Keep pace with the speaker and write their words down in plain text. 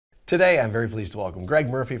Today, I'm very pleased to welcome Greg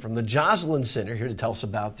Murphy from the Joslyn Center here to tell us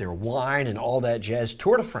about their wine and all that jazz.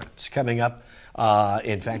 Tour de France coming up.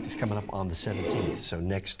 In fact, it's coming up on the 17th, so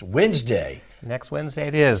next Wednesday. Next Wednesday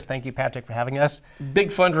it is. Thank you, Patrick, for having us.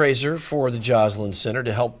 Big fundraiser for the Joslyn Center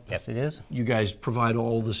to help. Yes, it is. You guys provide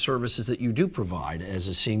all the services that you do provide as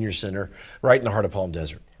a senior center right in the heart of Palm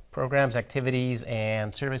Desert. Programs, activities,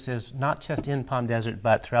 and services, not just in Palm Desert,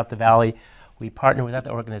 but throughout the valley. We partner with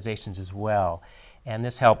other organizations as well. And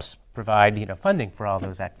this helps provide, funding for all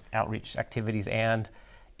those outreach activities and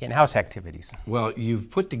in-house activities. Well,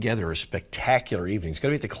 you've put together a spectacular evening. It's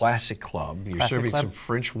going to be at the Classic Club. You're serving some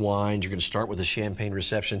French wines. You're going to start with a champagne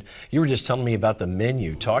reception. You were just telling me about the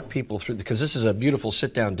menu. Talk people through, because this is a beautiful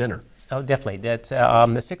sit-down dinner. Oh, definitely. That's the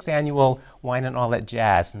 6th annual Wine and All That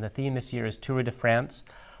Jazz, and the theme this year is Tour de France,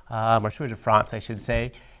 or Tour de France, I should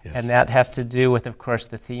say. Yes. And that has to do with, of course,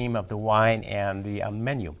 the theme of the wine and the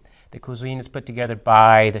menu. The cuisine is put together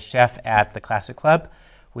by the chef at the Classic Club.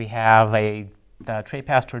 We have a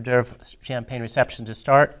trépas hors d'oeuvre champagne reception to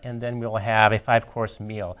start, and then we'll have a 5-course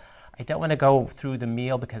meal. I don't want to go through the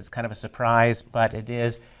meal because it's kind of a surprise, but it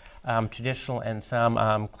is traditional and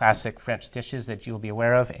some classic French dishes that you'll be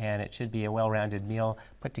aware of, and it should be a well-rounded meal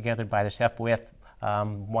put together by the chef with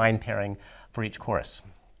wine pairing for each course.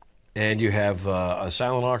 And you have a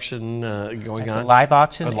silent auction going on? It's a live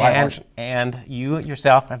auction, auction. And you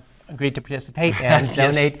yourself have agreed to participate and yes.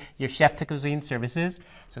 Donate your chef to cuisine services.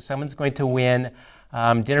 So someone's going to win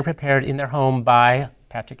dinner prepared in their home by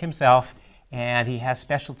Patrick himself, and he has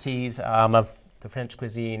specialties of the French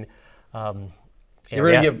cuisine. We're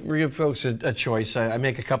going to give folks a choice. I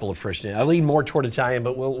make a couple of French names. I lean more toward Italian,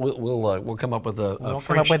 but we'll come up with a French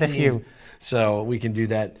come up with a few, so we can do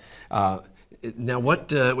that. Now,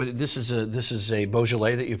 this is a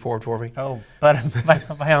Beaujolais that you poured for me? Oh, but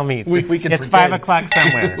by all means. we can it's pretend. 5 o'clock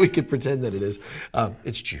somewhere. We can pretend that it is.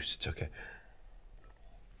 It's juice. It's okay.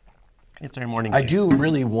 It's our morning juice. I do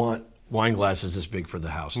really want wine glasses this big for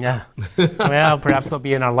the house. Yeah. Well, perhaps they'll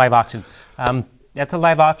be in our live auction. That's a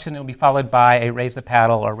live auction. It will be followed by a raise the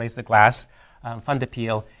paddle or raise the glass, fun to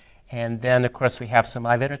peel. And then, of course, we have some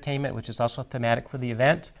live entertainment, which is also thematic for the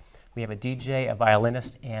event. We have a DJ, a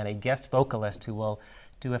violinist, and a guest vocalist who will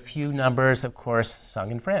do a few numbers, of course,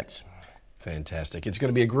 sung in French. Fantastic. It's going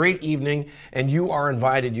to be a great evening, and you are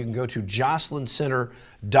invited. You can go to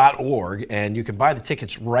joslyncenter.org, and you can buy the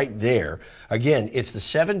tickets right there. Again, it's the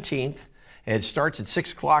 17th, and it starts at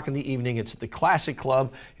 6 o'clock in the evening. It's at the Classic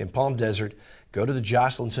Club in Palm Desert. Go to the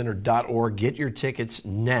joslyncenter.org, get your tickets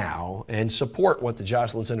now, and support what the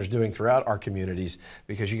Joslyn Center is doing throughout our communities,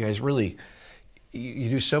 because you guys really... You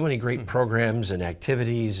do so many great programs and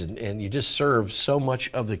activities, and you just serve so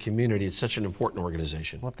much of the community. It's such an important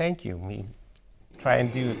organization. Well, thank you. We try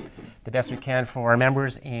and do the best we can for our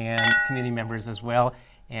members and community members as well,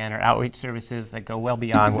 and our outreach services that go well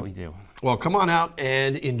beyond what we do. Well, come on out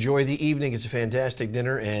and enjoy the evening. It's a fantastic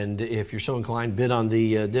dinner, and if you're so inclined, bid on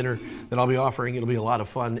the dinner that I'll be offering. It'll be a lot of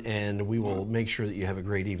fun, and we will make sure that you have a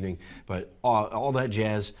great evening. But all that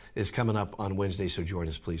jazz is coming up on Wednesday, so join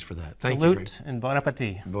us, please, for that. Thank you. Salute and bon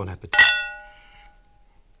appetit. Bon appetit.